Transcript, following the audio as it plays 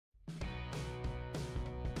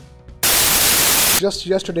just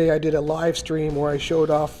yesterday I did a live stream where I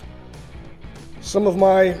showed off some of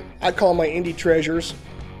my, I call them my indie treasures,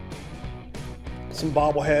 some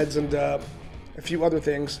bobbleheads and a few other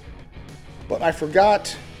things. But I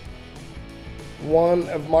forgot one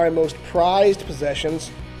of my most prized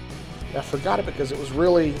possessions. And I forgot it because it was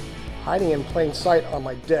really hiding in plain sight on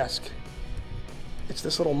my desk. It's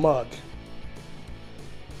this little mug.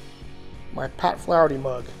 My Pat Flaherty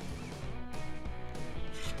mug.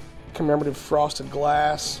 Commemorative frosted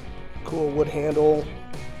glass, cool wood handle.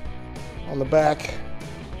 On the back,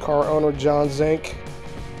 car owner John Zink.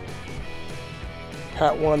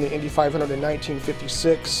 Pat won the Indy 500 in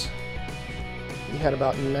 1956. He had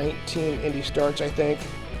about 19 Indy starts, I think.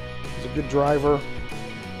 He's a good driver.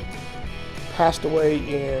 Passed away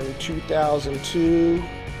in 2002.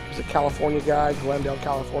 He's a California guy, Glendale,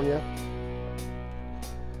 California.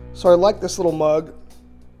 So I like this little mug.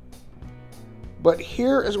 But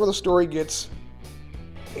here is where the story gets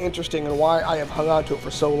interesting and why I have hung on to it for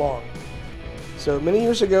so long. So many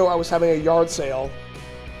years ago, I was having a yard sale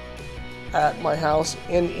at my house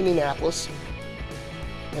in Indianapolis.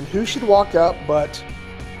 And who should walk up but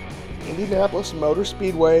Indianapolis Motor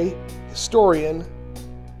Speedway historian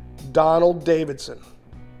Donald Davidson.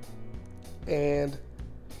 And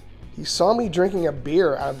he saw me drinking a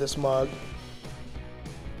beer out of this mug.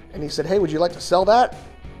 And he said, "Hey, would you like to sell that?"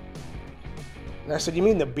 And I said, "You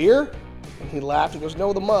mean the beer?" And he laughed. He goes,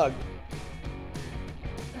 "No, the mug."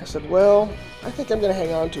 I said, "Well, I think I'm going to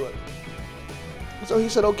hang on to it." And so he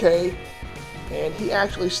said, "Okay." And he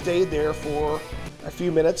actually stayed there for a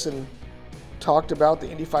few minutes and talked about the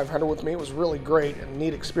Indy 500 with me. It was really great and a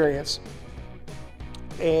neat experience.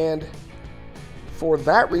 And for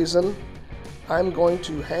that reason, I'm going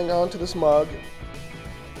to hang on to this mug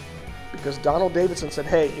because Donald Davidson said,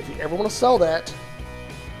 "Hey, if you ever want to sell that,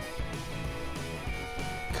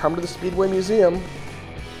 come to the Speedway Museum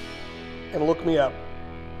and look me up."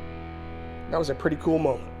 That was a pretty cool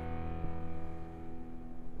moment.